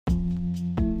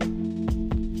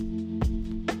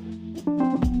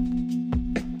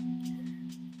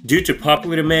Due to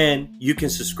popular demand, you can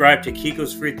subscribe to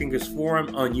Kiko's Free Thinkers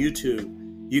Forum on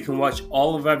YouTube. You can watch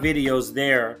all of our videos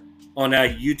there on our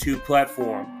YouTube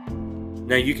platform.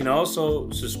 Now you can also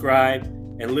subscribe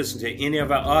and listen to any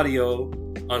of our audio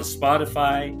on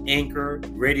Spotify, Anchor,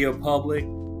 Radio Public,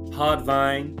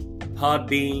 Podvine,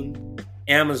 Podbean,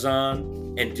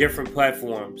 Amazon, and different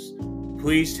platforms.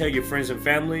 Please tell your friends and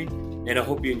family, and I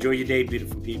hope you enjoy your day,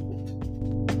 beautiful people.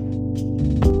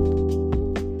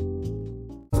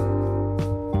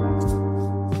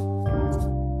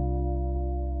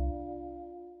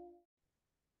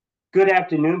 Good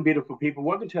afternoon, beautiful people.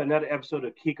 Welcome to another episode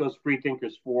of Kiko's Free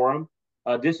Thinkers Forum.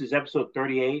 This is episode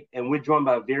 38, and we're joined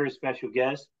by a very special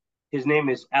guest. His name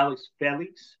is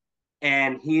Félix,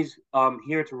 and he's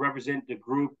here to represent the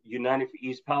group United for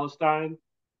East Palestine.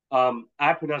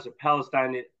 I pronounce it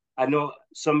Palestine. I know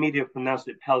some media pronounce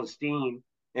it Palestine,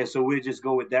 and so we'll just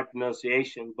go with that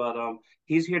pronunciation. But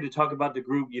he's here to talk about the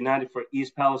group United for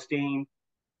East Palestine,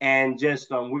 and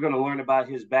just we're going to learn about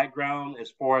his background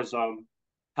as far as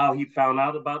how he found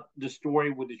out about the story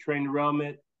with the train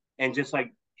derailment, and just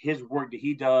like his work that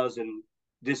he does, and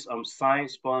this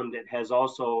science fund that has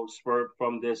also spurred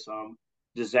from this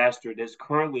disaster that's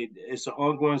currently, it's an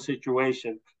ongoing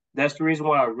situation. That's the reason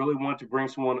why I really want to bring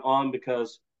someone on,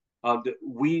 because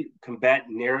we combat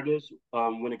narratives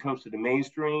when it comes to the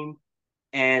mainstream,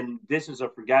 and this is a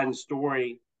forgotten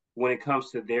story when it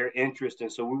comes to their interest.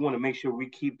 And so we want to make sure we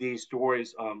keep these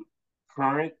stories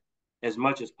current as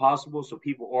much as possible, so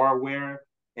people are aware,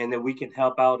 and that we can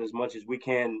help out as much as we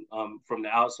can from the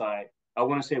outside. I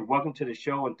want to say welcome to the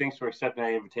show, and thanks for accepting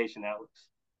that invitation, Alex.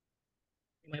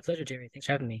 My pleasure, Jerry. Thanks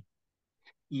for having me.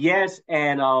 Yes,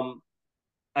 and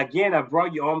again, I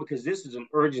brought you on because this is an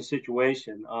urgent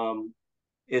situation.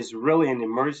 It's really an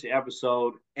emergency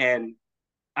episode, and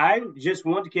I just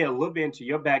want to get a little bit into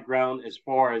your background as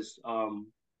far as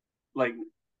like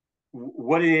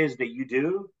what it is that you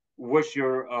do. What's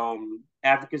your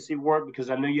advocacy work? Because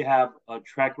I know you have a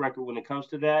track record when it comes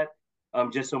to that.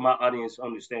 Just so my audience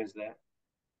understands that.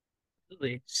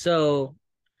 Absolutely. So,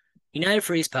 United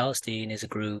for East Palestine is a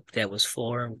group that was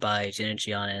formed by Jenna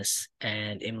Giannis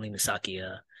and Emily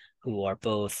Misakia, who are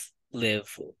both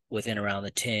live within around the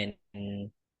 10,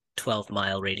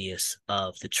 12-mile radius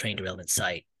of the train derailment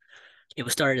site. It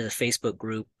was started as a Facebook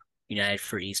group, United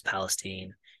for East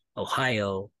Palestine,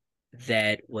 Ohio,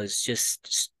 that was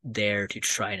just there to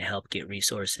try and help get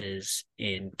resources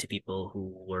into people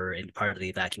who were in part of the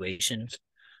evacuation.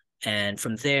 And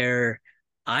from there,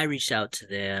 I reached out to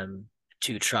them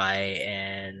to try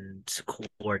and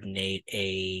coordinate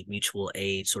a mutual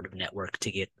aid sort of network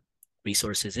to get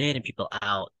resources in and people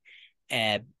out.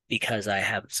 And because I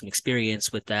have some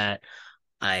experience with that,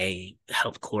 I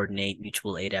helped coordinate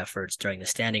mutual aid efforts during the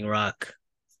Standing Rock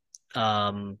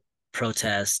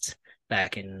protest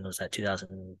back in, was that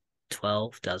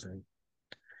 2012,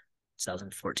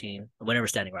 2014, whenever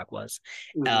Standing Rock was.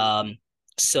 Mm-hmm.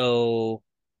 So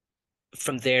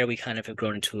from there, we kind of have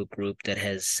grown into a group that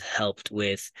has helped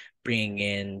with bringing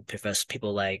in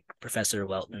people like Professor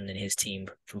Welton and his team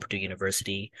from Purdue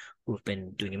University, who've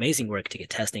been doing amazing work to get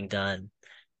testing done.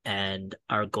 And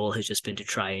our goal has just been to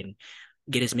try and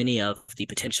get as many of the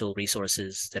potential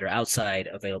resources that are outside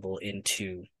available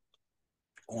into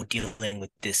dealing with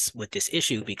this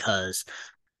issue, because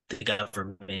the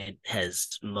government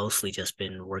has mostly just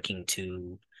been working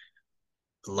to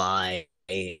lie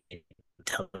and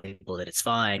tell people that it's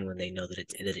fine when they know that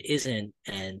it isn't,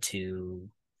 and to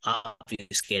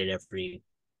obfuscate it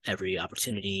every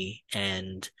opportunity.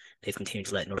 And they've continued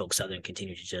to let Norfolk Southern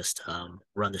continue to just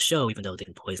run the show, even though they've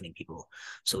been poisoning people.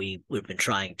 So we've been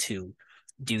trying to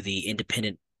do the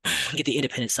independent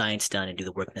science done and do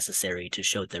the work necessary to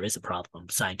show that there is a problem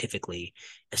scientifically,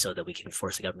 so that we can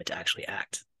force the government to actually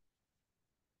act.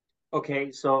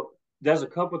 Okay, so there's a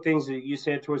couple of things that you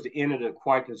said towards the end of it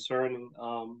quite concerning,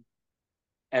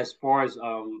 as far as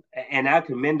and I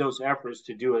commend those efforts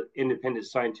to do an independent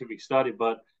scientific study.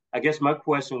 But I guess my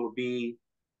question would be,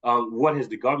 what has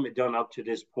the government done up to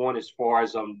this point as far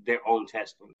as their own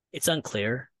testing? It's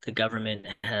unclear. The government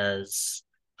has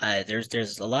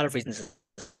there's a lot of reasons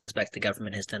to suspect the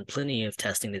government has done plenty of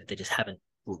testing that they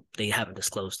haven't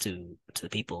disclosed to the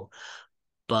people.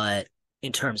 But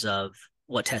in terms of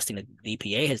what testing the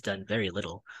EPA has done, very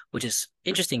little, which is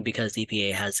interesting because the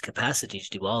EPA has capacity to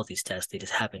do all of these tests. They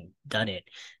just haven't done it.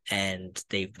 And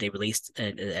they released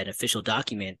an official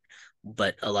document,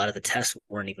 but a lot of the tests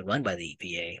weren't even run by the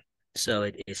EPA. So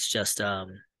it's just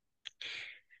most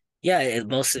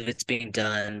of it's being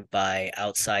done by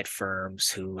outside firms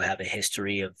who have a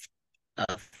history of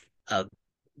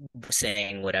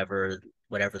saying whatever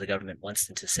whatever the government wants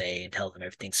them to say and tell them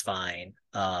everything's fine,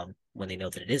 when they know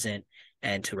that it isn't,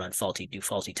 and to do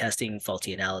faulty testing,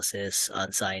 faulty analysis,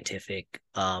 unscientific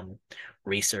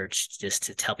research, just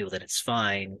to tell people that it's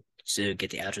fine to get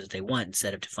the answers that they want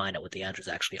instead of to find out what the answers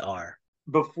actually are.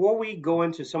 Before we go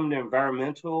into some of the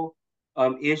environmental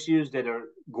issues that are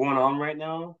going on right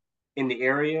now in the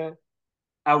area,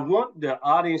 I want the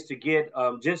audience to get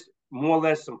just more or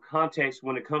less some context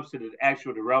when it comes to the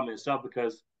actual derailment itself,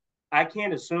 because I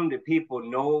can't assume that people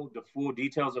know the full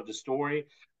derailment of the story.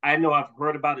 I know I've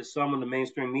heard about it some in the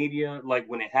mainstream media, like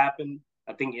when it happened,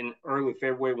 I think in early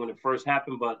February when it first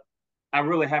happened, but I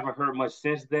really haven't heard much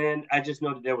since then. I just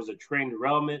know that there was a train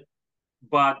derailment.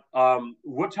 But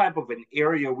what type of an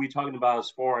area are we talking about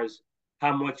as far as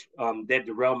how much that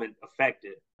derailment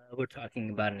affected? We're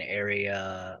talking about an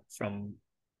area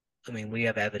I mean, we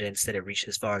have evidence that it reached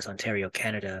as far as Ontario,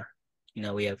 Canada.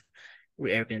 We have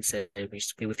evidence that it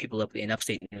reached with people up in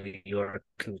upstate New York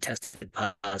who tested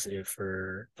positive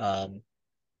for the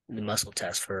muscle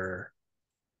test for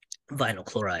vinyl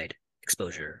chloride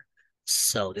exposure.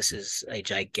 So this is a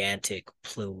gigantic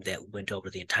plume that went over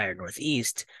the entire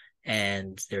Northeast,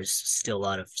 and there's still a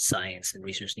lot of science and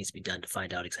research needs to be done to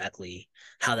find out exactly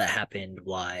how that happened,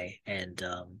 why, and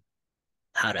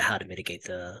how to mitigate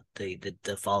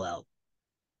the fallout.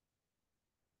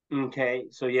 Okay,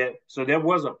 so yeah, so there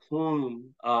was a plume.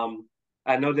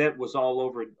 I know that was all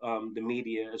over the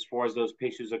media as far as those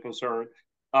pictures are concerned.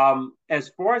 As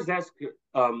far as that's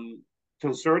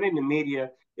concerning the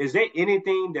media, is there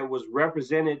anything that was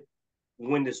represented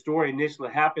when the story initially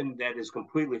happened that is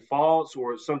completely false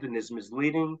or something that's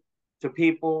misleading to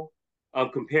people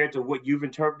compared to what you've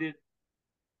interpreted?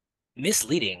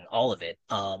 Misleading, all of it.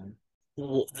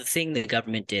 The thing the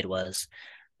government did was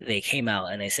they came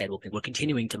out and they said, well, we're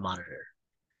continuing to monitor,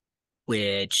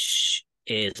 which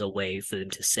is a way for them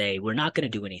to say we're not going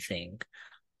to do anything.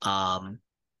 Um,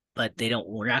 but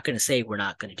we're not going to say we're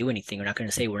not going to do anything. We're not going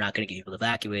to say we're not going to get people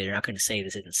evacuated. We're not going to say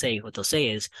this isn't safe. What they'll say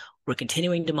is we're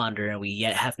continuing to monitor and we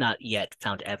have not yet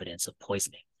found evidence of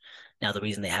poisoning. Now, the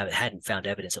reason they hadn't found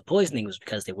evidence of poisoning was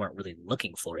because they weren't really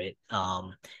looking for it.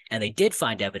 And they did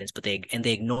find evidence, but they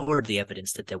ignored the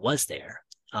evidence that there was there.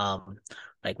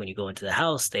 Like when you go into the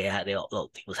house,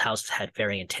 people's houses had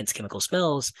very intense chemical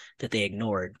smells that they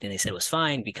ignored, and they said it was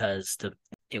fine because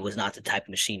it was not the type of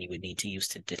machine you would need to use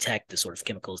to detect the sort of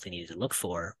chemicals they needed to look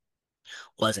for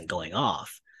wasn't going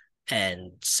off.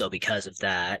 And so because of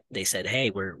that, they said,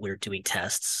 hey, we're doing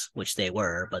tests, which they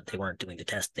were, but they weren't doing the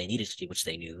tests they needed to do, which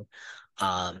they knew.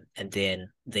 And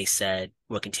then they said,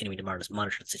 we're continuing to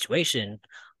monitor the situation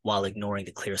while ignoring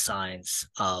the clear signs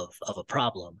of a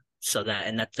problem. So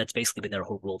that's basically been their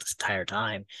whole rule this entire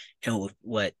time. And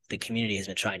what the community has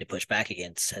been trying to push back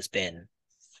against has been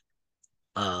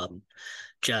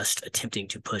just attempting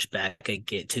to push back and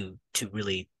get to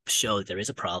really show that there is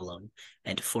a problem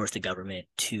and to force the government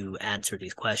to answer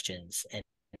these questions. And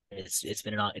it's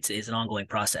an ongoing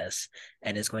process,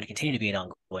 and it's going to continue to be an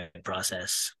ongoing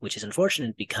process, which is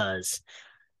unfortunate because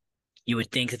you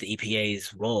would think that the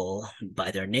EPA's role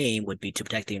by their name would be to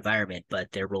protect the environment,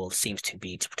 but their role seems to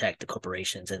be to protect the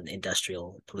corporations and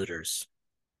industrial polluters.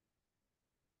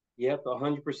 Yep,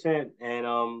 100%.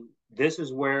 And this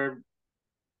is where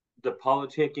the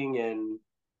politicking and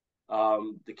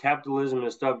the capitalism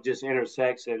and stuff just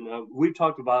intersects. And we've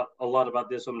talked about a lot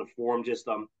about this on the forum, just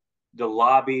the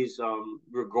lobbies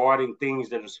regarding things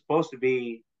that are supposed to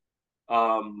be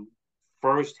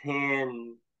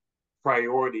firsthand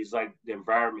priorities like the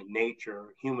environment, nature,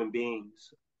 human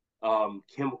beings,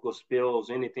 chemical spills,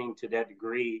 anything to that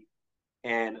degree.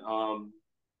 And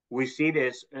we see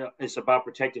this, it's about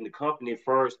protecting the company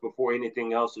first before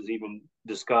anything else is even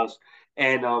discussed.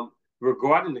 And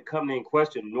regarding the company in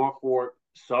question, Norfolk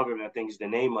Southern, I think is the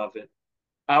name of it.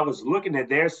 I was looking at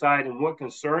their site, and what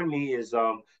concerned me is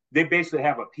they basically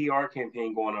have a PR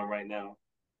campaign going on right now.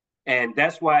 And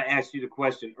that's why I asked you the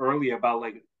question earlier about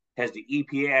like, has the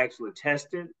EPA actually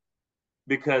tested?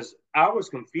 Because I was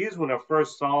confused when I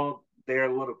first saw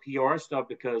their little PR stuff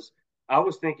because I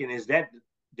was thinking, is that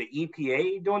the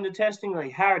EPA doing the testing?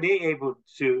 Like, how are they able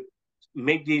to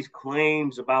make these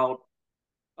claims about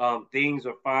things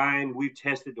are fine? We've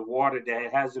tested the water.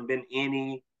 There hasn't been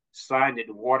any sign that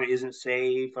the water isn't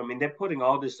safe. I mean, they're putting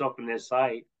all this stuff in their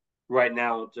site right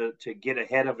now to get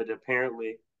ahead of it,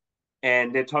 apparently.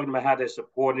 And they're talking about how they're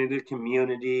supporting the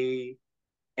community,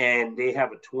 and they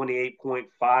have a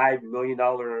 $28.5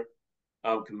 million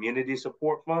community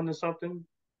support fund or something.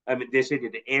 I mean, they say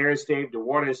that the air is safe, the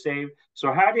water is safe.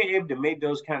 So how are they able to make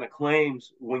those kind of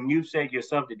claims when you said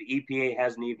yourself that the EPA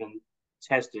hasn't even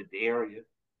tested the area?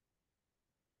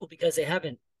 Well, because they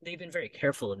haven't they've been very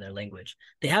careful in their language.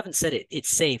 They haven't said it's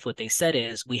safe. What they said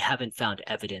is we haven't found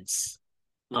evidence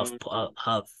of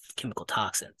chemical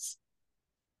toxins.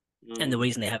 And the Mm.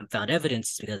 reason they haven't found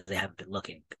evidence is because they haven't been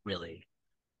looking, really.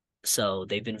 So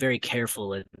they've been very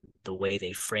careful in the way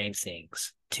they frame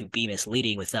things to be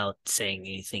misleading without saying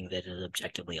anything that is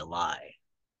objectively a lie.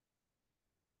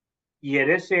 Yeah,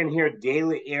 they're saying here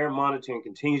daily air monitoring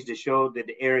continues to show that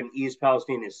the air in East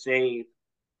Palestine is safe.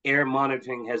 Air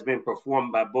monitoring has been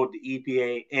performed by both the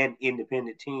EPA and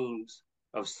independent teams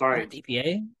of Is that the science.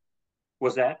 EPA? Is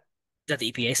What's that? that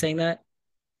the EPA saying that?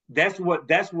 That's what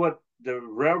the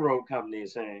railroad company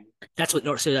is saying. That's what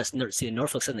North. So that's see,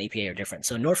 Norfolk Southern and the EPA are different.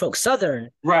 So Norfolk Southern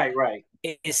Right, right.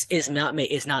 is not,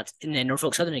 and then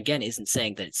Norfolk Southern again isn't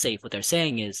saying that it's safe. What they're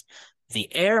saying is the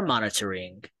air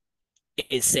monitoring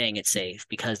is saying it's safe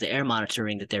because the air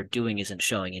monitoring that they're doing isn't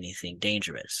showing anything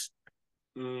dangerous.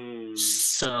 Mm,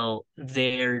 So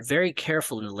they're very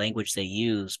careful in the language they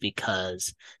use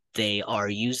because they are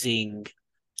using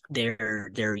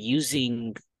they're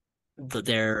using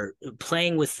they're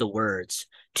playing with the words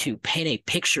to paint a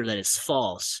picture that is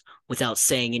false without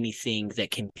saying anything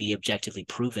that can be objectively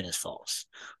proven as false.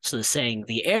 So they're saying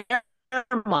the air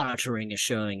monitoring is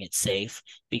showing it's safe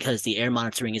because the air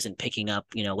monitoring isn't picking up,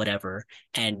 whatever,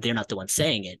 and they're not the ones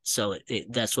saying it. So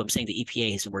that's what I'm saying. The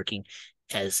EPA has been working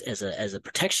as a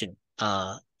protection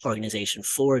organization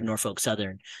for Norfolk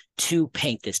Southern to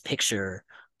paint this picture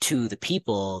to the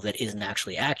people that isn't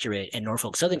actually accurate. And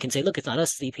Norfolk Southern can say, look, it's not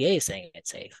us, the EPA is saying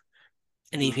it's safe.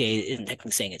 And the mm, EPA isn't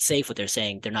technically saying it's safe. What they're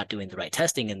saying, they're not doing the right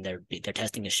testing, and their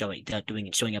testing is showing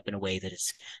up in a way that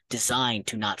is designed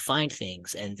to not find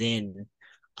things, and then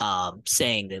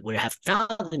saying that we haven't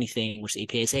found anything, which the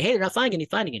EPA say, hey, they're not finding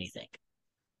anything.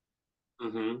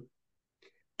 mm-hmm.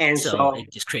 And So so,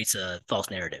 it just creates a false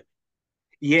narrative.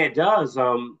 yeah, it does.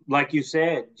 Like you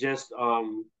said, just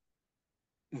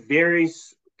very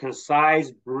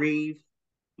concise, brief,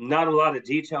 not a lot of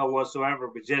detail whatsoever,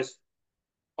 but just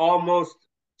almost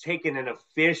taking an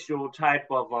official type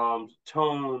of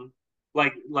tone,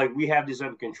 like we have this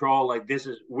under control, like this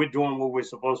is we're doing what we're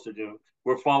supposed to do.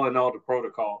 We're following all the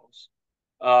protocols.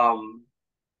 Um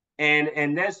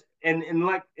and that's and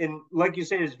like you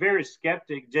said, it's very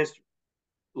skeptic just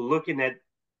looking at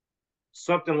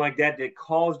something like that that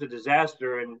caused a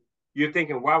disaster, and you're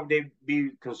thinking why would they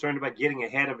be concerned about getting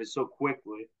ahead of it so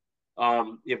quickly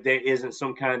if there isn't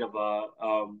some kind of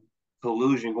a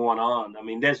collusion going on. I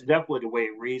mean, that's definitely the way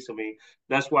it reads. I mean,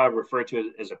 that's why I refer to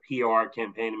it as a PR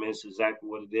campaign. I mean, it's exactly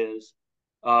what it is.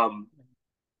 um,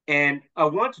 and I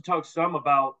want to talk some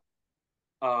about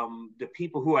the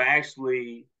people who are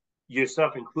actually,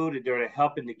 yourself included, that are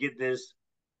helping to get this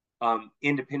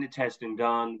independent testing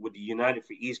done with the United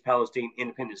for East Palestine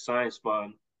Independent Science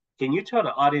Fund. Can you tell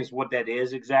the audience what that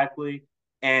is exactly,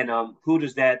 and who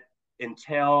does that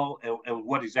entail, and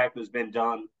what exactly has been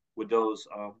done with those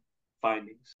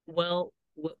findings? Well,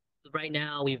 right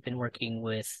now we've been working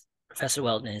with Professor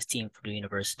Welton and his team from Purdue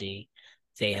University.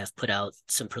 They have put out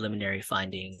some preliminary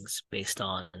findings based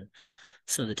on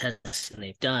some of the testing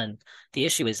they've done. The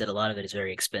issue is that a lot of it is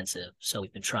very expensive. So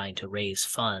we've been trying to raise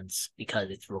funds because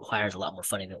it requires a lot more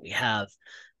funding than we have.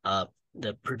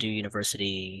 The Purdue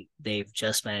University, they've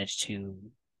just managed to,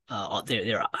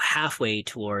 they're halfway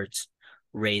towards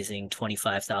raising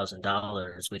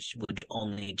 $25,000, which would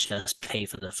only just pay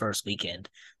for the first weekend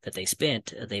that they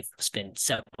spent. They've spent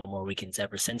several more weekends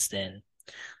ever since then.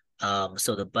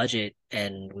 So the budget,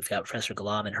 and we've got Professor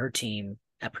Galam and her team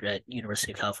at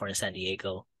University of California, San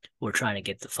Diego. We're trying to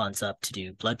get the funds up to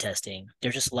do blood testing.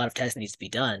 There's just a lot of testing needs to be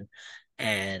done,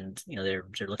 and they're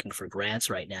looking for grants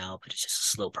right now, but it's just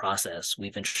a slow process.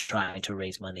 We've been trying to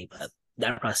raise money, but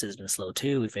that process has been slow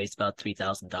too. We've raised about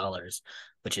 $3,000,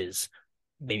 which is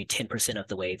maybe 10% of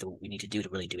the way that we need to do to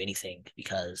really do anything,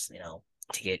 because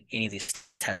to get any of these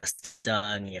tests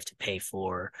done, you have to pay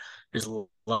for. There's a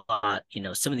lot,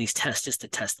 some of these tests just to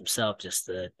test themselves,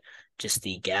 just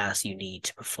the gas you need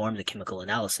to perform the chemical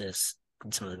analysis.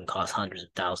 And some of them cost hundreds of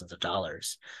thousands of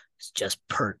dollars. It's just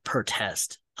per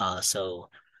test. So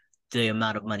the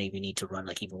amount of money we need to run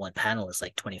like even one panel is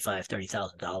like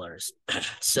 $25,000-$30,000.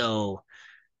 So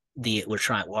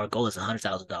our goal is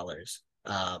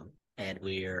 $100,000. And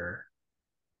we're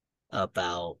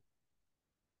about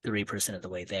 3% of the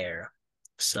way there.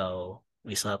 So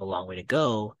we still have a long way to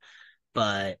go,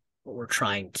 but we're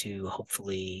trying to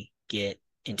hopefully get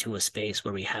into a space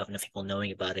where we have enough people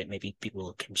knowing about it. Maybe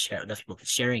enough people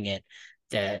sharing it,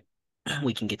 that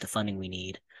we can get the funding we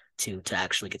need to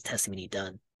actually get the testing we need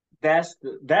done. That's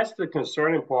the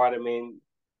concerning part. I mean,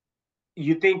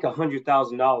 you think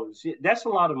 $100,000, that's a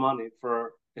lot of money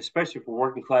for, especially for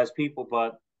working class people,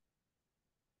 but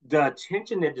the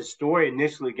attention that the story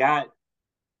initially got,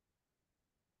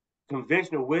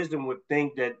 conventional wisdom would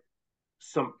think that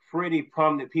some pretty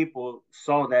prominent people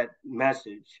saw that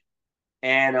message.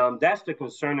 And that's the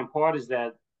concerning part is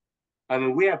that, I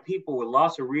mean, we have people with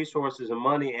lots of resources and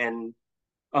money, and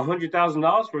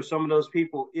 $100,000 for some of those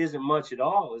people isn't much at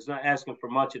all. It's not asking for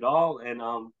much at all. And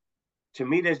to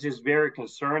me, that's just very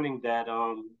concerning that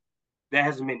there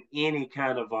hasn't been any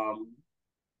kind of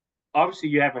obviously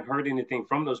you haven't heard anything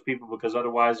from those people because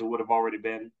otherwise it would have already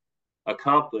been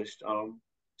accomplished.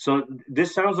 So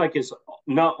this sounds like it's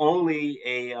not only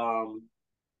a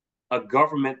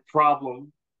government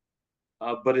problem,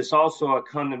 but it's also a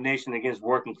condemnation against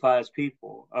working class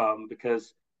people.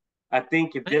 Because I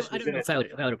think if this I was don't in know a, if I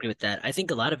would agree with that. I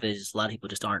think a lot of it is a lot of people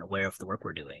just aren't aware of the work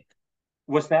we're doing.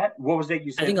 what's that? What was that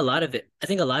you I said? think a lot of it. I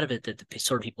think a lot of it that the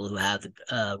sort of people who have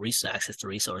the access to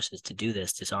resources to do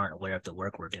this just aren't aware of the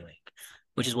work we're doing,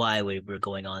 which is why we're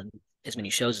going on as many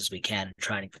shows as we can,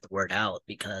 trying to put the word out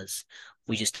because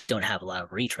we just don't have a lot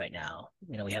of reach right now.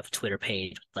 You know, we have a Twitter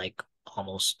page with like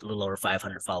almost a little over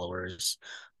 500 followers.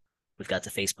 We've got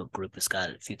the Facebook group that's got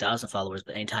a few thousand followers,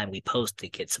 but anytime we post,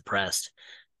 it gets suppressed.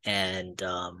 And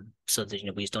so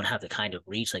that we just don't have the kind of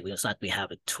reach. Like it's not we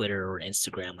have a Twitter or an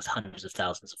Instagram with hundreds of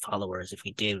thousands of followers. If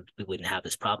we did, we wouldn't have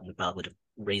this problem. We probably would have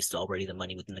raised already the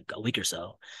money within a week or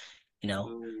so. You know,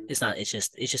 Mm, it's not. It's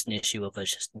just an issue of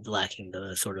us just lacking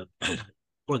the sort of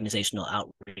organizational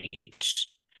outreach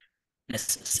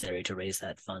necessary to raise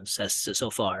that funds. That's so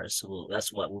far. So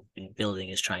that's what we've been building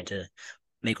is trying to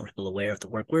make people aware of the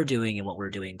work we're doing and what we're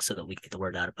doing, so that we get the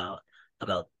word out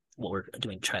about what we're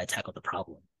doing to try to tackle the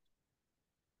problem.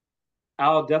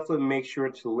 I'll definitely make sure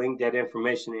to link that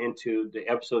information into the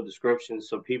episode description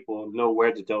so people know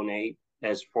where to donate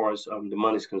as far as the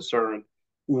money's concerned.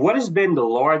 What has been the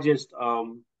largest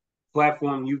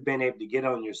platform you've been able to get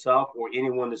on yourself or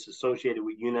anyone that's associated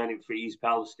with United for East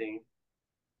Palestine?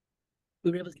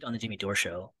 We were able to get on the Jimmy Dore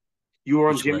show, You were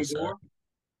on which Jimmy was Dore?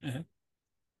 mhm.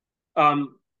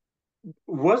 Um,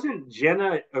 wasn't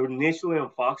Jenna initially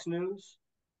on Fox News?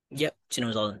 Yep,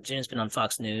 Jenna's been on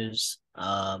Fox News.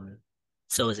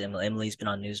 So is Emily. Emily's been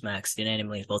on Newsmax. Jenna and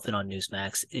Emily's both been on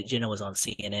Newsmax. Jenna was on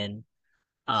CNN.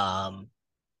 Um,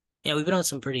 yeah, we've been on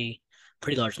some pretty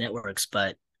large networks,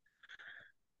 but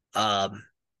um,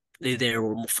 there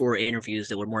were four interviews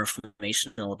that were more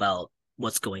informational about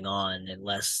what's going on and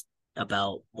less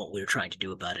about what we were trying to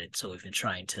do about it. So we've been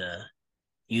trying to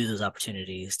use those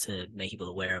opportunities to make people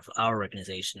aware of our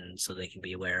organization so they can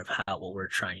be aware of how what we're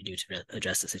trying to do to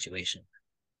address the situation.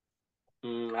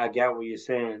 I got what you're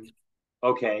saying.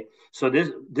 Okay, so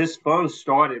this fund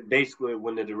started basically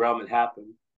when the derailment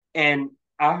happened, and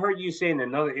I heard you say in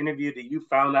another interview that you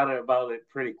found out about it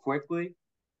pretty quickly.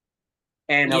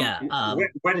 And Yeah,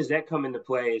 where does that come into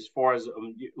play as far as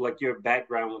like your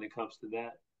background when it comes to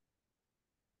that?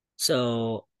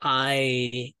 so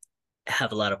I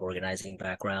have a lot of organizing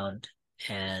background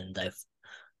and I've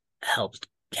helped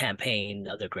campaign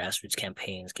other grassroots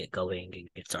campaigns get going and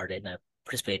get started, and I've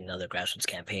participated in other grassroots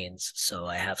campaigns, so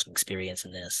I have some experience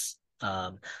in this.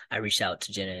 I reached out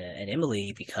to Jenna and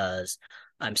Emily because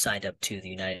I'm signed up to the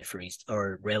United for East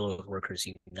or Railroad Workers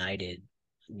United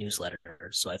newsletter,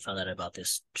 so I found out about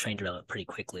this train derailment pretty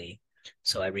quickly.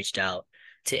 So I reached out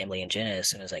to Emily and Jenna as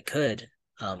soon as I could,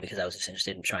 because I was just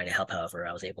interested in trying to help however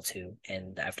I was able to.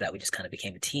 And after that, we just kind of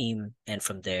became a team. And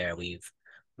from there, we've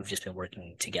just been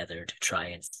working together to try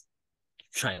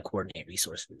and coordinate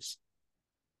resources.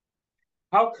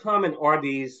 How common are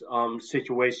these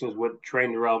situations with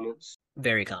train derailments?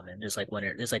 Very common. There's like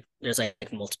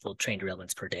multiple train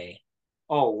derailments per day.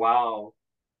 Oh wow.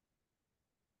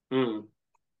 Mm.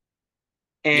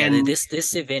 Yeah, And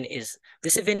this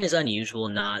event is unusual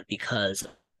not because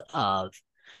of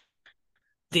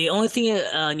the only thing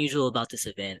unusual about this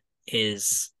event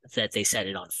is that they set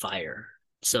it on fire.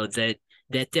 So that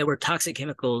there were toxic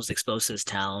chemicals exposed to this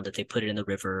town, that they put it in the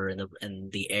river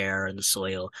and the air and the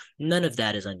soil. None of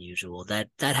that is unusual. That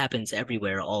happens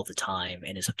everywhere all the time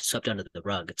and is swept under the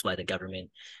rug. It's why the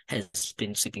government has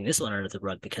been sweeping this one under the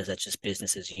rug, because that's just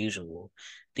business as usual.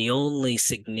 The only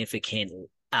significant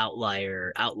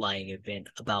outlying event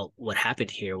about what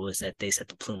happened here was that they set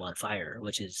the plume on fire,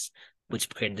 which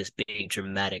created this big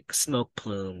dramatic smoke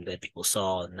plume that people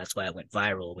saw, and that's why it went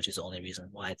viral, which is the only reason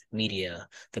why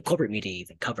the corporate media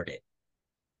even covered it.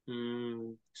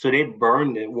 so they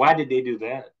burned it. Why did they do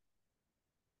that?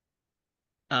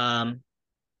 Um,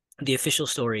 the official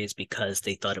story is because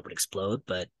they thought it would explode,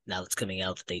 but now it's coming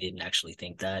out that they didn't actually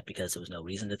think that because there was no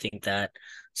reason to think that.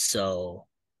 So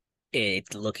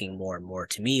it looking more and more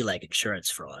to me like insurance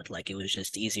fraud. Like it was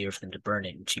just easier for them to burn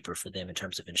it and cheaper for them in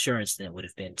terms of insurance than it would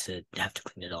have been to have to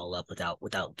clean it all up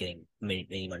without getting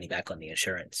any money back on the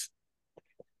insurance.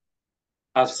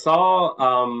 I saw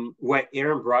where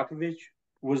Aaron Brockovich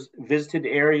was visited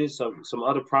the area. Some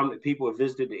other prominent people have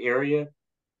visited the area.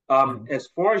 Mhm. As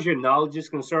far as your knowledge is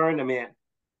concerned, I mean,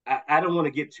 I don't want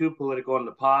to get too political on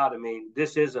the pod. I mean,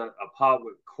 this is a pod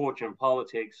with culture and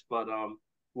politics, but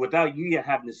without you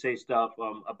having to say stuff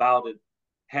about it,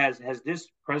 has this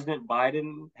President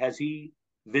Biden has he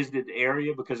visited the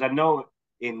area? Because I know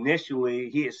initially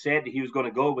he had said that he was going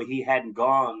to go, but he hadn't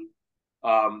gone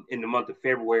in the month of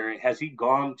February. Has he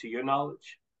gone to your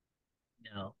knowledge?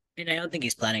 No, and I don't think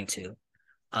he's planning to.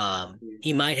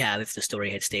 He might have if the story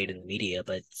had stayed in the media,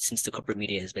 but since the corporate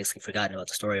media has basically forgotten about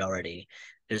the story already,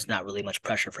 there's not really much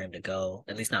pressure for him to go,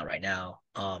 at least not right now.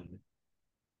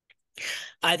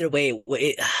 Either way,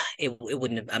 it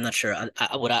wouldn't have, I'm not sure.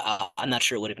 I'm not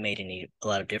sure it would have made a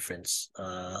lot of difference.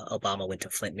 Obama went to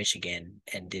Flint, Michigan,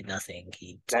 and did nothing.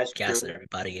 He That's gassed true.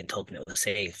 everybody and told them it was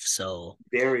safe. So,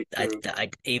 Very true.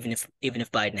 even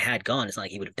if Biden had gone, it's not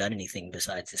like he would have done anything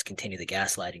besides just continue the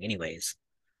gaslighting, anyways.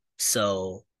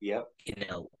 So, Yep. you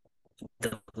know,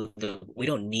 we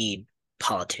don't need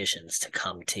politicians to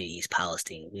come to East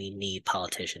Palestine. We need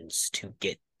politicians to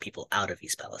get people out of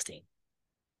East Palestine.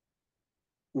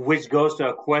 Which goes to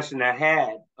a question I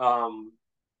had.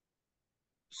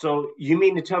 So you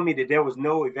mean to tell me that there was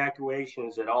no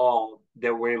evacuations at all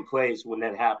that were in place when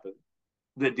that happened?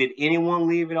 Did anyone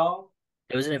leave at all?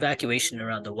 There was an evacuation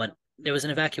around the one. There was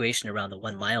an evacuation around the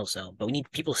 1 mile zone, but we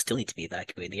need people still need to be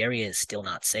evacuated. The area is still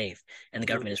not safe, and the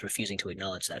government is refusing to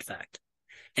acknowledge that fact.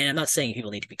 And I'm not saying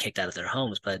people need to be kicked out of their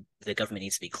homes, but the government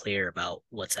needs to be clear about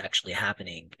what's actually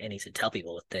happening and needs to tell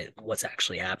people that what's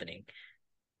actually happening.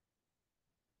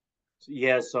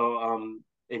 Yeah. So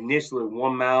initially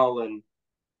 1 mile, and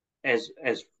as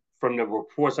from the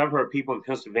reports I've heard, people in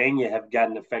Pennsylvania have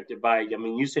gotten affected by it. I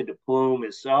mean, you said the plume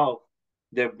itself.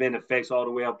 There have been effects all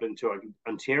the way up into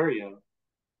Ontario,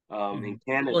 in Mhm. Well,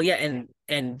 Canada. yeah,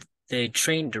 and the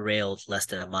train derailed less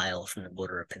than a mile from the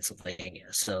border of Pennsylvania.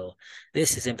 So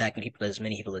this is impacting people as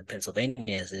many people in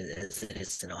Pennsylvania as it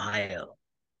is in Ohio.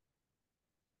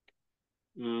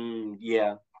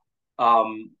 Yeah.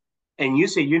 Um, and you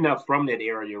say you're not from that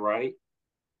area, right?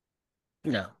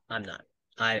 No, I'm not.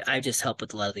 I just help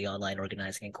with a lot of the online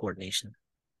organizing and coordination.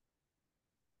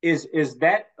 Is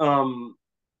that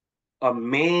a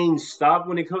main stop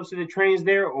when it comes to the trains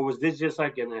there, or was this just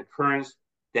like an occurrence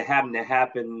that happened to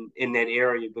happen in that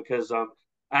area? Because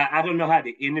I don't know how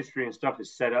the industry and stuff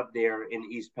is set up there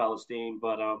in East Palestine,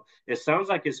 but it sounds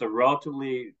like it's a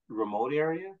relatively remote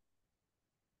area.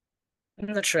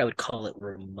 I'm not sure I would call it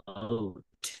remote.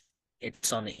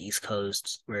 It's on the East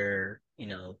Coast where,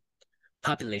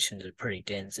 populations are pretty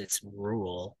dense. It's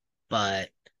rural,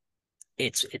 but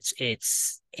it's in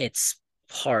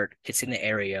the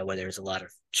area where there's a lot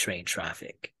of train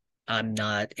traffic. I'm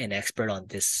not an expert on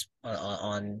this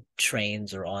on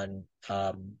trains or on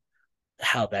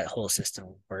how that whole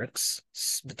system works.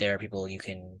 But there are people you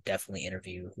can definitely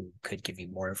interview who could give you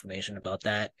more information about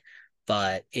that.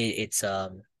 But it's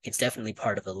definitely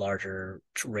part of a larger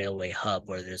railway hub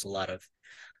where there's a lot of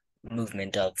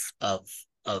movement of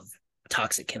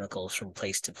toxic chemicals from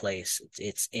place to place.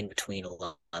 It's in between a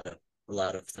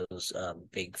lot of those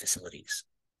big facilities.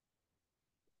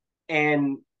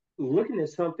 And looking at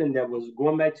something that was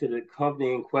going back to the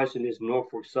company in question, is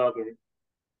Norfolk Southern.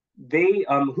 They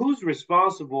who's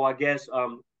responsible, I guess,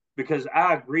 because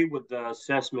I agree with the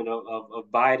assessment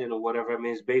of Biden or whatever. I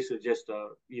mean, it's basically just a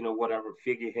whatever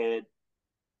figurehead.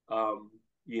 um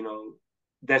you know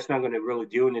that's not going to really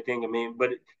do anything. I mean, but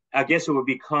I guess it would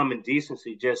be common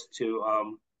decency just to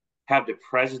have the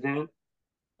president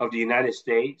of the United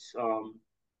States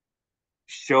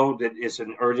show that it's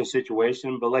an urgent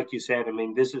situation. But like you said, I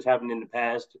mean, this has happened in the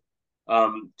past,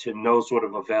 to no sort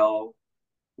of avail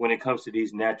when it comes to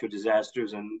these natural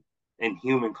disasters and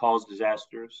human caused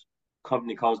disasters,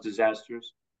 company caused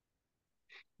disasters.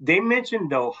 They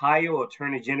mentioned the Ohio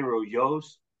Attorney General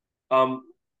Yost. Um,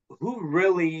 who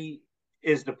really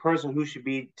is the person who should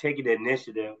be taking the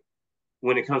initiative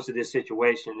when it comes to this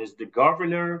situation? Is the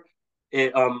governor?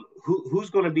 Who's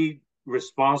going to be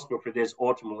responsible for this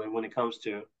ultimately when it comes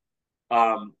to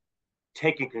um,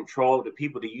 taking control of the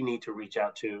people that you need to reach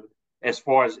out to, as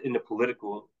far as in the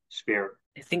political sphere?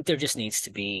 I think there just needs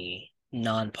to be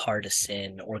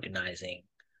nonpartisan organizing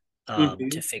Mm-hmm.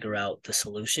 to figure out the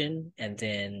solution and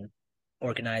then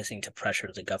organizing to pressure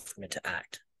the government to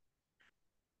act.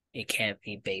 It can't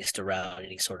be based around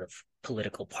any sort of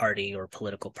political party or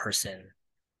political person.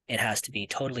 It has to be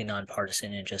totally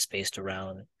nonpartisan and just based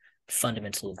around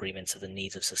fundamental agreements of the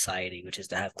needs of society, which is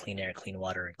to have clean air, clean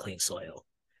water, and clean soil.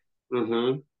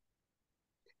 Mm-hmm.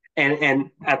 And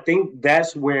I think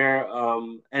that's where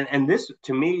and this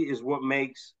to me is what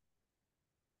makes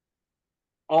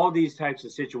all these types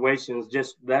of situations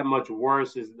just that much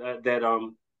worse is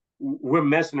that we're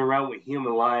messing around with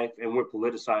human life and we're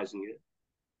politicizing it.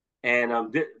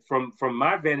 And from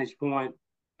my vantage point,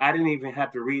 I didn't even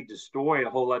have to read the story a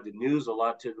whole lot, the news a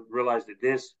lot, to realize that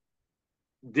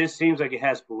this seems like it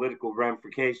has political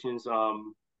ramifications.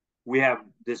 We have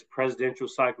this presidential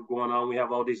cycle going on. We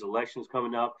have all these elections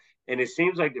coming up, and it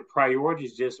seems like the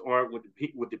priorities just aren't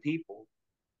with the people.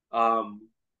 Um,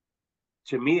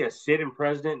 to me, a sitting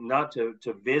president not to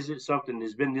visit something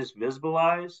that's been this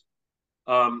visibilized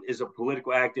is a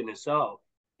political act in itself.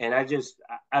 And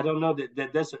I don't know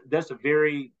that's a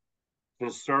very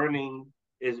concerning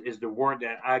is the word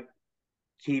that I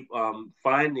keep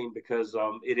finding because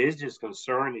it is just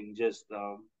concerning just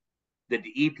that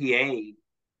the EPA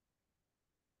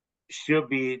should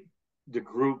be the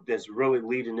group that's really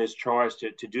leading this charge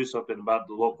to do something about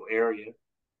the local area.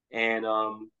 And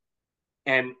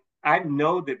I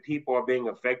know that people are being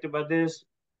affected by this,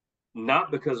 not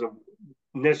because of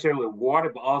necessarily water,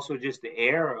 but also just the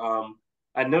air.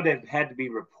 I know there had to be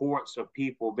reports of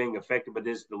people being affected by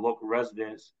this, the local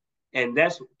residents. And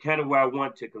that's kind of where I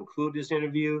want to conclude this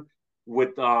interview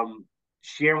with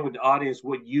sharing with the audience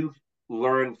what you've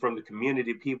learned from the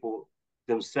community people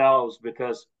themselves,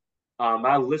 because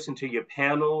I listened to your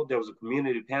panel. There was a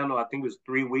community panel, I think it was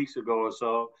 3 weeks ago or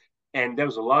so, and there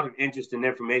was a lot of interesting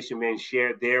information being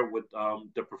shared there with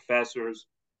the professors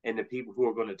and the people who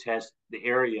are going to test the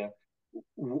area.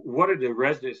 What are the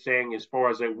residents saying as far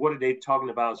as like what are they talking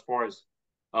about as far as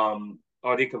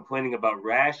are they complaining about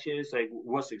rashes? Like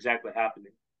what's exactly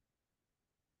happening?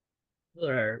 People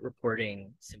are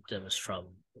reporting symptoms from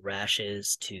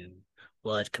rashes to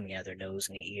blood coming out of their nose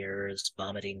and ears,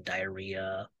 vomiting,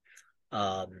 diarrhea.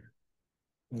 Um,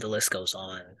 the list goes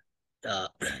on. Uh,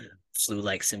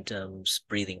 flu-like symptoms,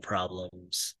 breathing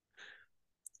problems.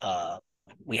 Uh,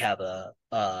 we have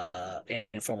an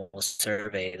informal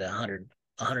survey that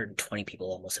 120 people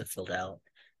almost have filled out.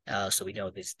 So we know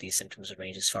these symptoms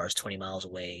range as far as 20 miles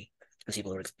away. There's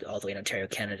people who are all the way in Ontario,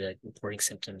 Canada, reporting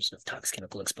symptoms of toxic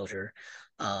chemical exposure,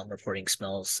 reporting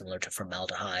smells similar to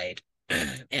formaldehyde.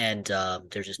 And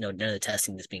there's just none of the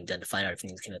testing that's being done to find out if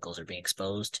these chemicals are being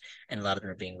exposed, and a lot of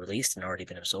them are being released and already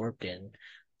been absorbed in.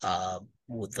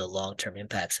 With the long-term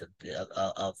impacts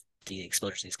of the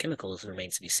exposure to these chemicals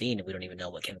remains to be seen, and we don't even know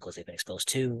what chemicals they've been exposed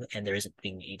to, and there isn't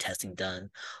being any testing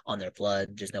done on their blood.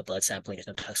 There's no blood sampling.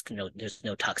 There's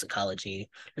no toxicology.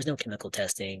 There's no chemical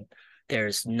testing.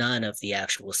 There's none of the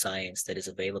actual science that is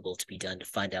available to be done to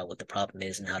find out what the problem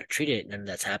is and how to treat it. None of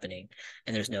that's happening,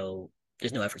 and there's no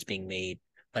efforts being made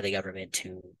by the government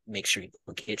to make sure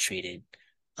people get treated.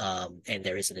 And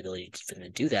there is an ability for them to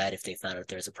do that if they found out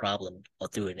there's a problem or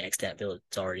through an extant bill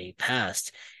that's already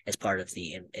passed as part of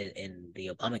in the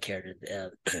Obamacare.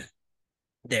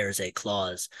 There's a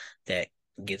clause that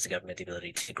gives the government the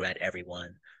ability to grant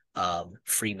everyone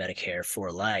free Medicare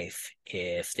for life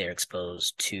if they're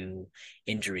exposed to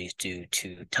injuries due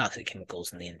to toxic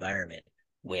chemicals in the environment,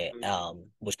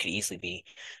 which could easily be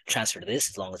transferred to this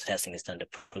as long as the testing is done to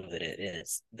prove that it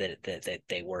is that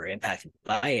they were impacted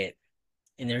by it.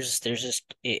 And there's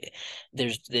just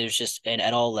and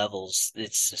at all levels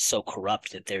it's so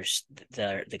corrupt that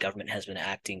the government has been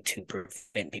acting to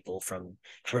prevent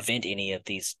any of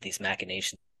these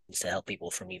machinations to help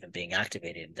people from even being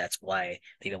activated. That's why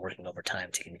they've been working overtime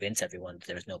to convince everyone that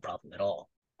there's no problem at all.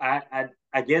 I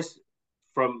guess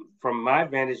from my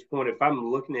vantage point, if I'm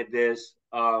looking at this,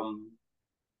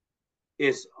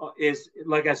 it's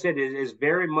like I said, it's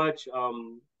very much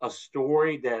a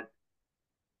story that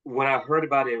when I heard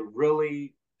about it, it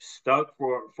really stuck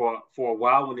for a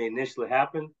while when it initially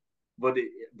happened. But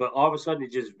all of a sudden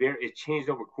it changed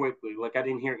over quickly. Like I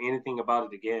didn't hear anything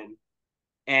about it again.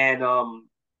 And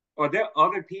are there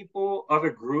other people, other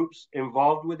groups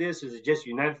involved with this? Is it just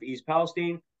United for East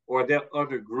Palestine, or are there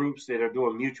other groups that are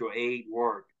doing mutual aid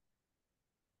work?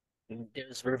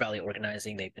 There's River Valley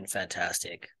Organizing. They've been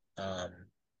fantastic.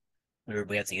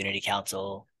 We have the Unity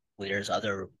Council. There's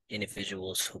other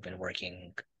individuals who've been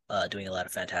working, doing a lot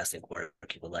of fantastic work.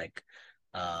 People like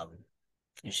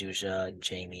Zhuzha,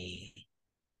 Jamie.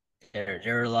 There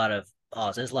are a lot of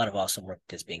there's a lot of awesome work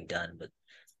that's being done, but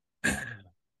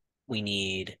we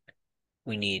need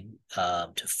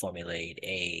to formulate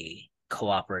a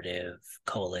cooperative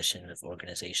coalition of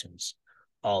organizations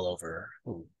all over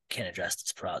who can address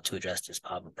this problem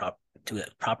to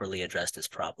properly address this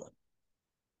problem.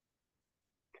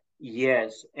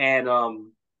 Yes, and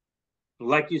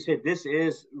like you said, this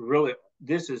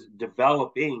is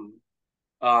developing,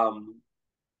 um,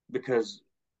 because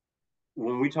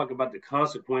when we talk about the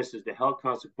consequences, the health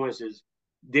consequences,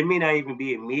 they may not even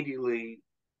be immediately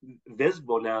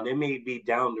visible now. They may be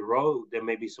down the road. There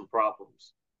may be some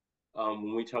problems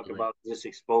when we talk Absolutely. about this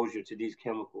exposure to these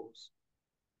chemicals.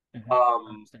 Mm-hmm.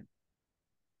 Um, 100%.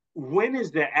 when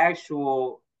is the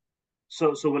actual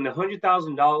so when the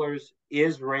 $100,000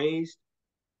 is raised,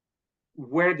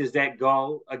 where does that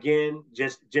go again?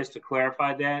 Just to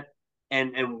clarify that,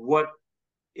 and what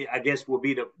I guess will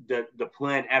be the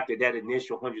plan after that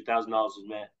initial $100,000 is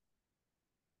met.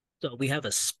 So we have a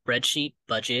spreadsheet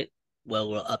budget where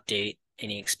we'll update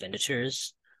any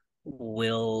expenditures.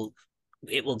 We'll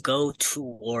it will go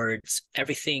towards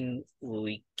everything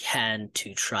we can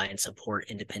to try and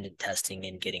support independent testing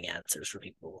and getting answers for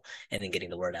people and then getting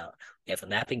the word out. We have a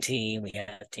mapping team, we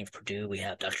have a team from Purdue, we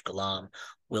have Dr. Kalam.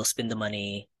 We'll spend the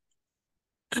money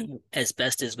as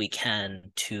best as we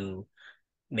can to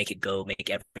make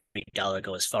every dollar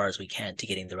go as far as we can to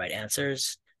getting the right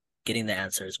answers, getting the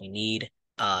answers we need,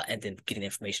 and then getting the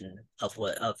information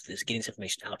getting this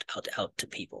information out to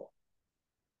people.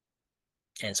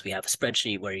 And so we have a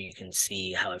spreadsheet where you can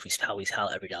see how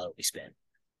every dollar we spend.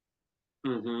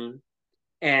 Mm-hmm.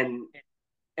 And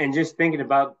and just thinking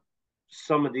about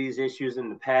some of these issues in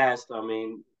the past, I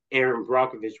mean, Aaron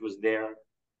Brockovich was there.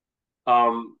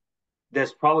 Um,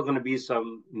 there's probably going to be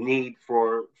some need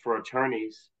for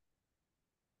attorneys.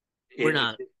 We're It,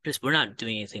 not we're not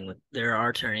doing anything with there are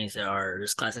attorneys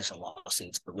there's class action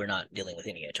lawsuits, but we're not dealing with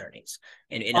any attorneys.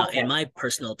 And in okay. my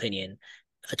personal opinion,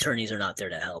 attorneys are not there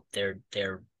to help. They're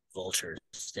vultures.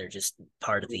 They're just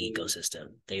part of the Mm-hmm.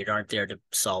 ecosystem. They aren't there to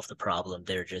solve the problem.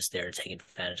 They're just there to take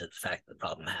advantage of the fact that the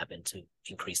problem happened to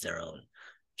increase their own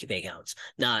bank accounts.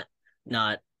 Not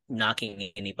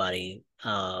knocking anybody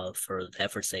for the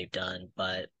efforts they've done,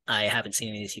 but I haven't seen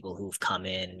any of these people who've come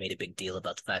in and made a big deal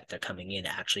about the fact they're coming in,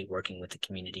 actually working with the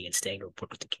community and staying to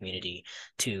work with the community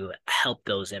to help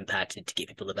those impacted, to get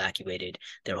people evacuated.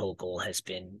 Their whole goal has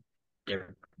been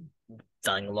they're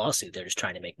filing a lawsuit. They're just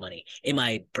trying to make money. In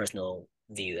my personal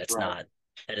view, Right.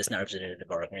 that is not representative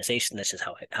of our organization. That's just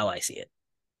how I see it.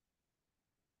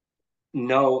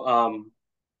 No,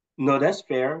 no, that's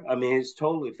fair. I mean, it's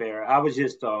totally fair. I was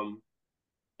just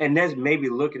and that's maybe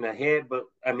looking ahead, but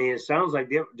I mean, it sounds like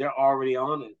they're already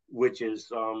on it, which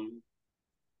is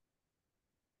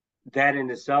that in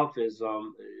itself is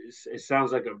it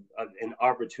sounds like an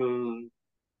opportune.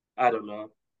 I don't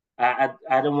know.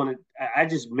 I don't want to. I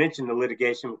just mentioned the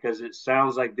litigation because it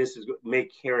sounds like this is may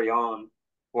carry on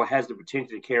or has the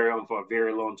potential to carry on for a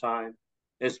very long time,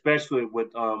 especially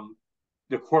with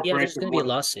the Yeah, there's corporation going to be a would.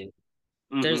 lawsuit.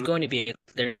 There's Mm-hmm. going to be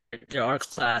there are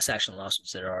class action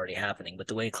lawsuits that are already happening, but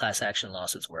the way class action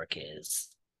lawsuits work is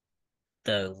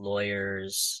the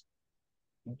lawyers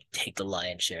take the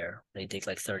lion's share. They take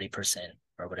like 30%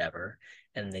 or whatever,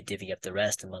 and they divvy up the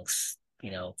rest amongst,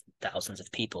 thousands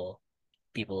of people.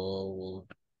 People will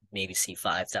maybe see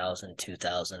 5,000,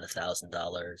 2,000,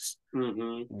 $1,000.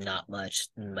 Mm-hmm. Not much.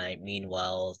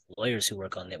 Meanwhile, lawyers who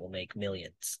work on it will make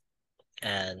millions.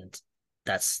 And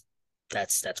that's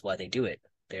that's why they do it.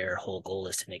 Their whole goal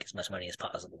is to make as much money as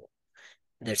possible.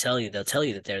 They'll tell you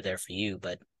that they're there for you,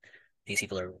 but these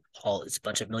people are it's a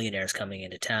bunch of millionaires coming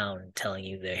into town telling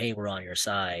you that, hey, we're on your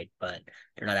side, but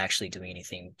they're not actually doing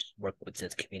anything to work with the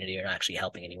community. They're not actually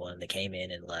helping anyone. They came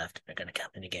in and left. They're going to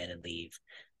come in again and leave.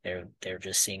 They're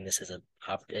just seeing this as a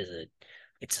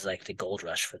it's like the gold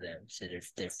rush for them. So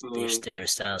Mm-hmm. they're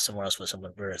somewhere else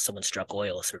where someone struck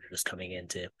oil, so they're just coming in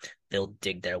to they'll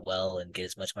dig their well and get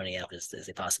as much money out as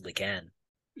they possibly can.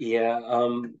 Yeah.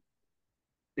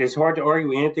 It's hard to argue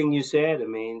with anything you said. I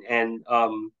mean, and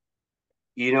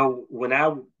when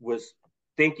I was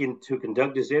thinking to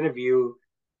conduct this interview,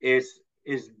 it's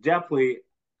definitely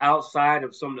outside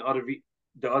of some of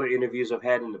the other interviews I've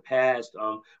had in the past,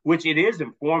 which it is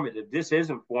informative. This is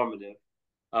informative.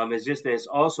 It's just that it's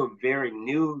also very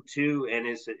new too, and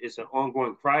it's an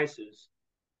ongoing crisis.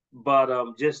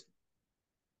 But just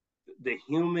the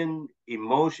human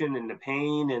emotion and the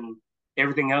pain and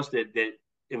everything else that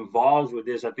involves with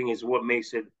this, I think, is what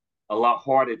makes it a lot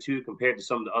harder too compared to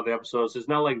some of the other episodes. It's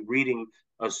not like reading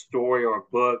a story or a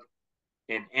book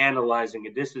and analyzing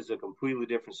it. This is a completely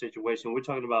different situation. We're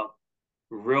talking about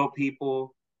real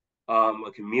people, a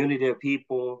community of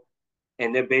people,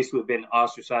 and they're basically being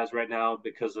ostracized right now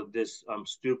because of this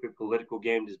stupid political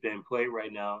game that's being played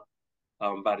right now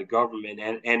by the government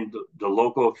and the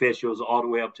local officials all the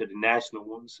way up to the national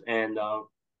ones. And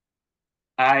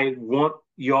I want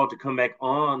y'all to come back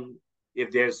on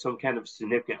if there's some kind of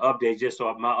significant update, just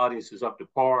so my audience is up to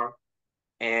par.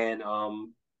 And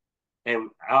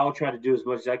I'll try to do as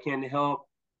much as I can to help.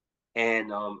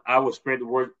 And I will spread the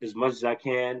word as much as I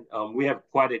can. We have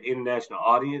quite an international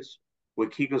audience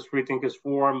with Kiko's Free Thinkers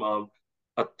Forum.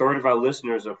 A third of our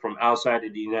listeners are from outside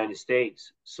of the United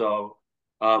States. So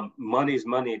money is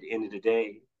money at the end of the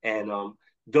day. And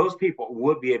those people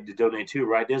would be able to donate too,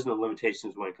 right? There's no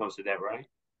limitations when it comes to that, right?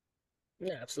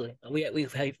 Yeah, absolutely.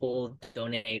 We've had people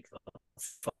donate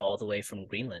all the way from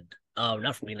Greenland.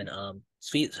 Not from Greenland.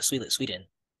 Sweden.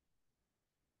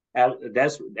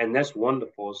 That's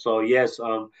wonderful. So yes,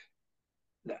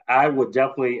 I would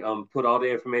definitely put all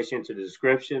the information into the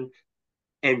description.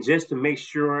 And just to make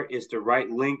sure it's the right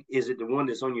link, is it the one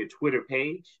that's on your Twitter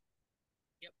page?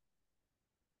 Yep.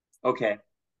 Okay.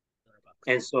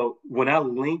 And so when I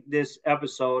link this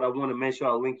episode, I want to make sure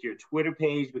I link your Twitter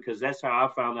page because that's how I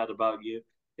found out about you.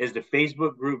 Is the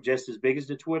Facebook group just as big as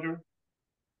the Twitter?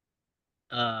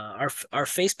 Our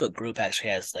Facebook group actually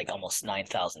has like almost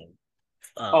 9,000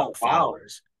 Oh, wow.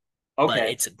 followers, but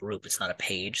Okay. it's a group, it's not a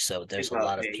page. So there's It's a not a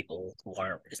lot of page. people who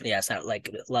aren't. Yeah, it's not like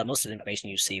a lot. Most of the information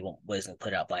you see wasn't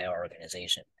put out by our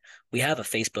organization. We have a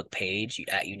Facebook page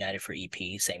at United for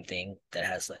EP, same thing that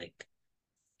has like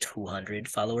 200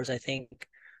 followers, I think.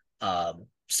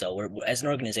 So we're as an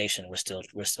organization,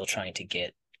 we're still trying to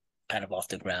get kind of off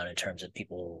the ground in terms of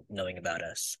people knowing about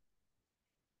us.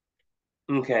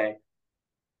 Okay.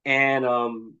 And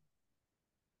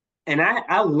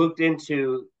I looked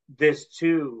into this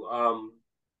too,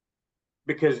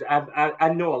 because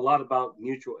I know a lot about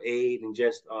mutual aid and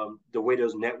just the way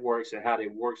those networks and how they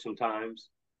work sometimes.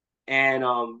 And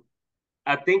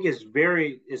I think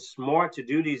it's smart to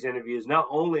do these interviews, not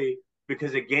only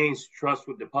because it gains trust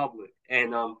with the public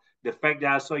and the fact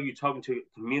that I saw you talking to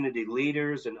community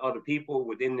leaders and other people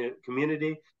within the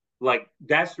community, like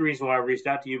that's the reason why I reached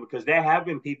out to you because there have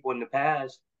been people in the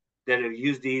past that have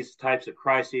used these types of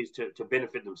crises to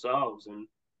benefit themselves. And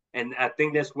I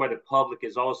think that's where the public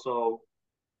is also,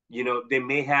 they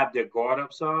may have their guard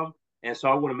up some. And so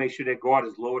I want to make sure their guard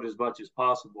is lowered as much as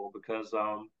possible because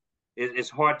it's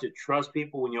hard to trust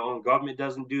people when your own government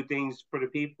doesn't do things for the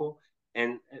people.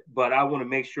 And but I want to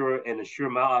make sure and assure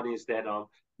my audience that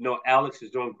no, Alex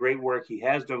is doing great work. He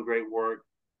has done great work,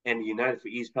 and the United for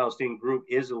East Palestine group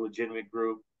is a legitimate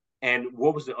group. And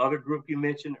what was the other group you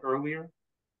mentioned earlier?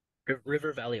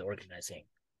 River Valley Organizing.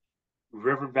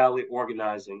 River Valley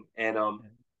Organizing, and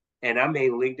I may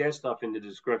link their stuff in the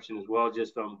description as well.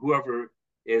 Just whoever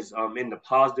is in the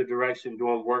positive direction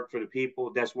doing work for the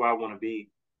people, that's where I want to be.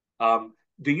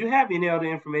 Do you have any other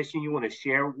information you want to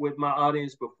share with my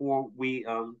audience before we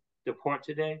depart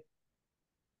today?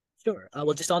 Sure.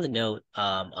 Well, just on the note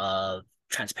of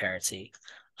transparency,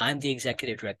 I'm the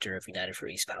executive director of United for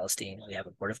East Palestine. We have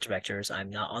a board of directors.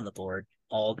 I'm not on the board.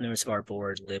 All members of our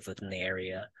board live within the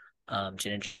area.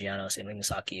 Jenna Gianos, Emily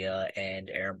Masakia, and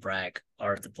Aaron Bragg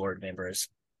are the board members.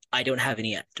 I don't have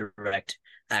any direct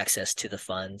access to the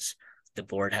funds. The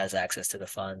board has access to the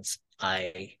funds.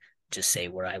 I just say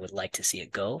where I would like to see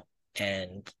it go,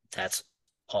 and that's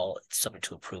all subject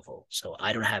to approval. So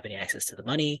I don't have any access to the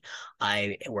money.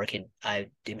 I'm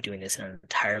doing this on an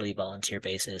entirely volunteer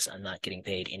basis. I'm not getting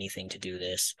paid anything to do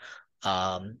this.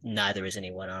 Neither is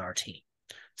anyone on our team.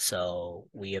 So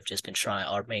we have just been trying.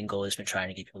 Our main goal has been trying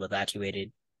to get people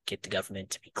evacuated, get the government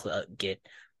to be get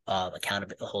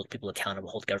accountable, hold people accountable,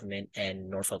 hold government and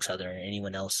Norfolk Southern and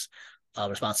anyone else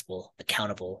responsible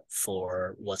accountable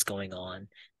for what's going on,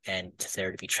 and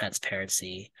there to be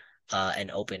transparency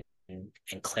and open and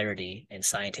clarity and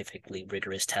scientifically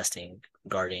rigorous testing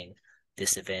regarding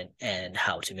this event and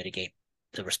how to mitigate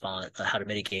the response, how to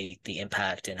mitigate the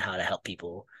impact, and how to help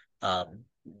people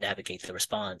navigate the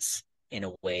response in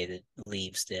a way that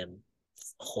leaves them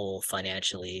whole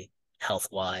financially, health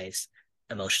wise,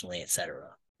 emotionally,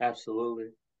 etc. Absolutely.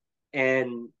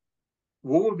 And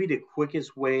what would be the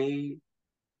quickest way,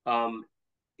 um,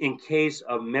 in case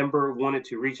a member wanted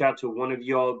to reach out to one of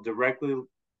y'all directly,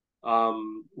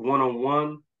 one on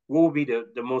one? What would be the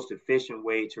most efficient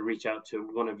way to reach out to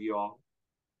one of y'all?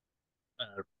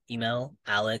 Email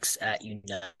alex at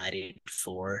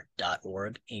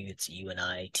united4.org. It's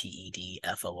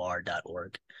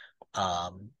UNITEDFOR.org.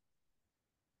 Um,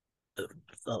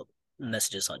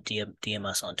 Messages on DM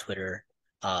us on Twitter,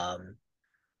 Instagram,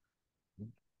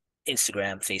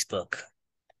 Facebook.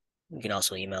 You can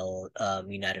also email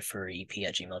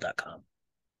unitedforep@gmail.com.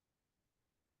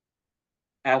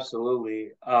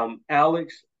 Absolutely.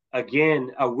 Alex,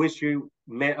 again, I wish you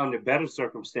met under better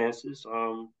circumstances.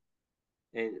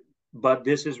 And, but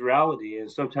this is reality.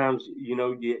 And sometimes,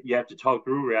 you have to talk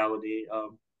through reality.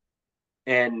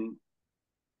 And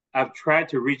I've tried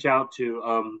to reach out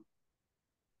to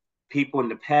people in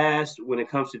the past when it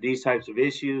comes to these types of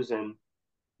issues, and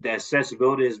the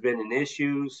accessibility has been an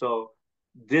issue. So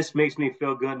this makes me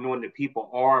feel good knowing that people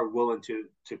are willing to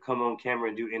come on camera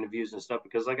and do interviews and stuff.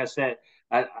 Because, like I said,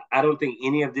 I don't think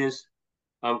any of this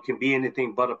can be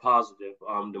anything but a positive.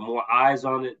 The more eyes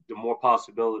on it, the more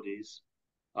possibilities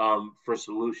for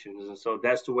solutions. And so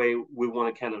that's the way we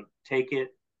want to kind of take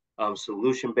it,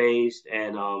 solution based,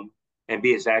 and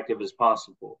be as active as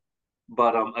possible.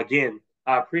 But again,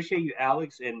 I appreciate you,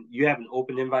 Alex, and you have an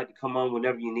open invite to come on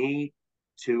whenever you need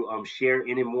to share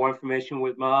any more information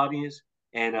with my audience.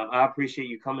 And I appreciate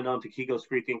you coming on to Kiko's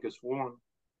Free Thinkers Forum.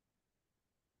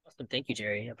 Awesome. Thank you,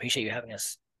 Jerry. I appreciate you having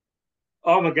us.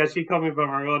 Oh my gosh, she called me by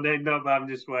my real name. No, but I'm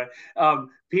just way.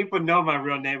 People know my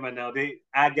real name by now.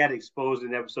 I got exposed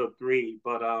in episode 3,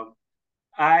 but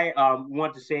I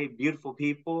want to say, beautiful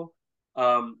people,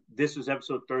 this was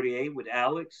episode 38 with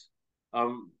Alex,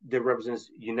 that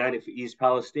represents United for East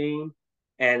Palestine.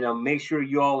 And make sure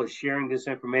you all are sharing this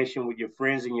information with your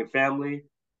friends and your family.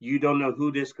 You don't know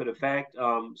who this could affect.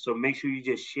 So make sure you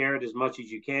just share it as much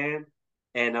as you can.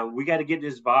 And we got to get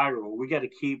this viral. We got to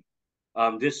keep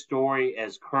this story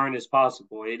as current as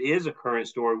possible. It is a current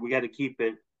story. We got to keep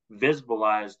it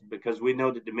visibilized because we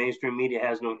know that the mainstream media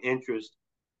has no interest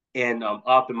in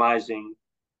optimizing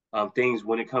things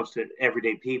when it comes to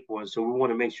everyday people. And so we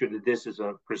want to make sure that this is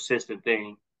a persistent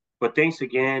thing. But thanks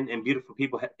again, and beautiful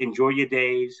people, enjoy your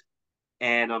days.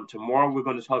 And tomorrow we're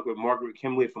going to talk with Margaret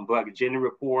Kimley from Black Agenda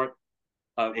Report.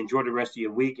 Enjoy the rest of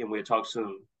your week, and we'll talk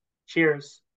soon. Cheers.